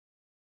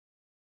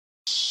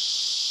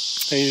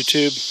Hey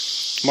YouTube,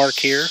 Mark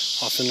here,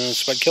 also known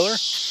as Spudkiller.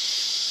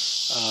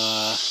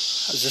 I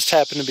just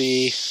happened to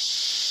be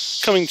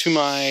coming to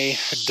my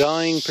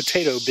dying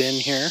potato bin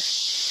here.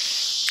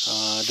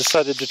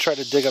 Decided to try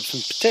to dig up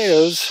some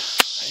potatoes,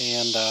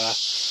 and I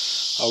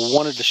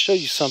wanted to show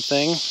you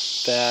something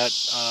that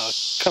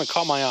kind of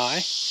caught my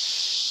eye.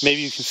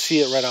 Maybe you can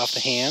see it right off the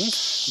hand,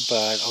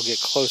 but I'll get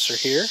closer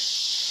here.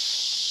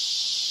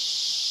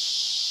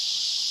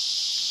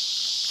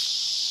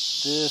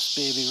 This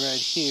baby right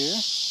here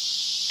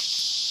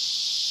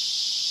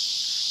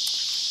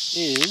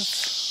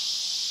is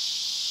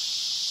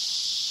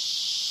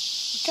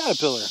a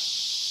caterpillar,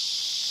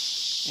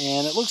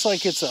 and it looks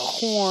like it's a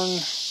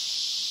hornworm.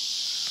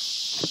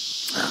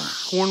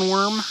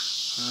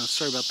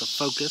 Sorry about the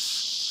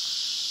focus.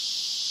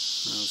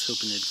 I was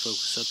hoping it'd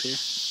focus up here.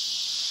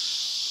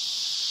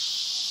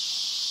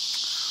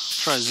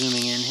 Try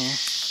zooming in here.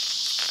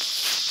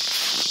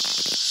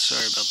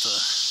 Sorry about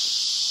the...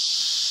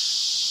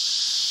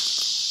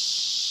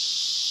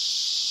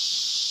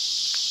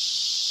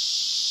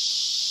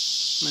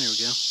 There we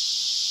go.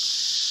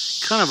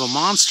 Kind of a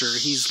monster.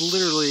 He's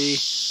literally...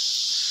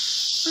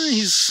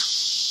 he's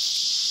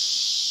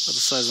about the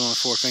size of my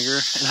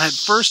forefinger. And at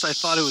first I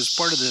thought it was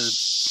part of the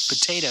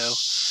potato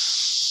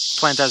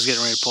plant I was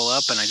getting ready to pull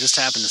up, and I just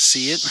happened to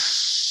see it.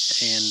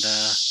 And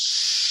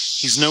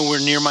he's nowhere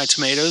near my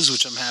tomatoes,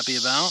 which I'm happy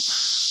about.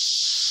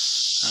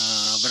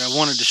 But I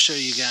wanted to show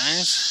you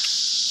guys.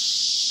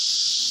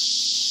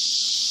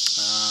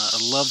 I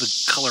love the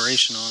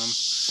coloration on him.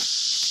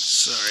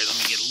 Sorry, let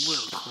me get a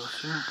little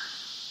closer.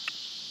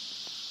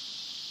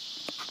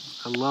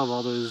 I love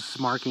all those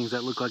markings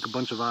that look like a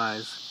bunch of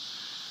eyes.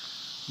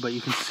 But you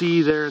can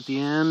see there at the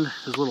end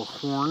his little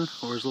horn,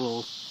 or his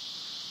little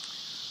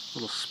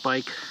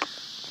spike.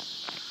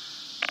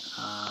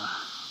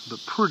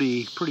 But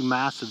pretty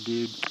massive,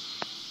 dude.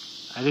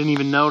 I didn't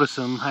even notice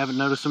him. I haven't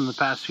noticed him in the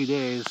past few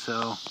days,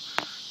 so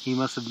he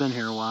must have been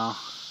here a while.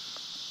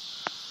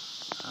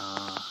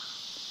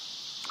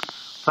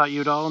 Thought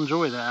you'd all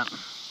enjoy that.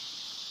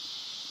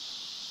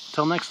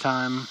 Till next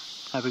time,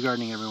 happy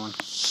gardening, everyone.